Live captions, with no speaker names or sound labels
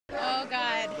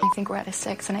think we're at a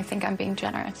 6, and I think I'm being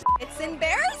generous. It's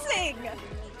embarrassing.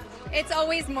 It's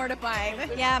always mortifying.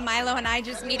 Yeah, Milo and I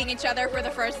just meeting each other for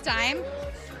the first time.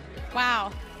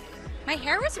 Wow. My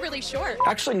hair was really short.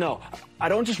 Actually, no. I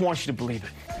don't just want you to believe it.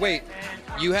 Wait,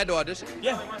 you had to audition?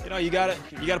 Yeah, you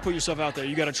gotta put yourself out there.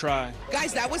 You gotta try.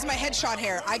 Guys, that was my headshot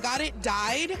hair. I got it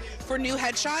dyed for new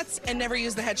headshots and never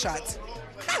used the headshots.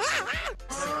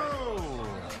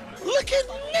 Look at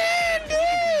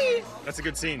Mandy! That's a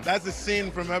good scene. That's the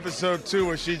scene from episode 2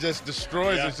 where she just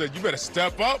destroys and said, you better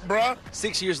step up, bruh.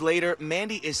 6 years later,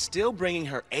 Mandy is still bringing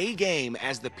her A game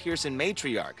as the Pearson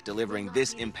matriarch, delivering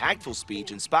this impactful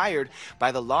speech inspired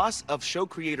by the loss of show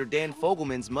creator Dan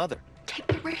Fogelman's mother. Take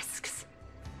the risks.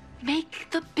 Make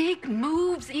the big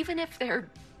moves, even if they're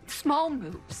small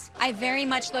moves. I very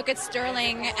much look at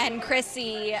Sterling and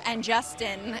Chrissy and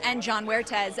Justin and John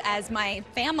Huertas as my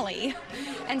family.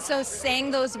 And so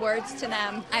saying those words to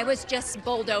them, I was just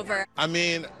bowled over. I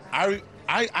mean,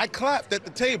 I clapped at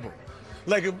the table.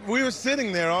 Like, we were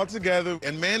sitting there all together,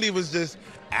 and Mandy was just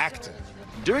acting.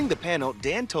 During the panel,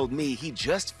 Dan told me he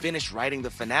just finished writing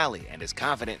the finale and is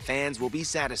confident fans will be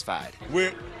satisfied.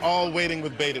 We're all waiting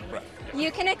with bated breath. You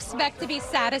can expect to be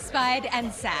satisfied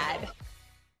and sad.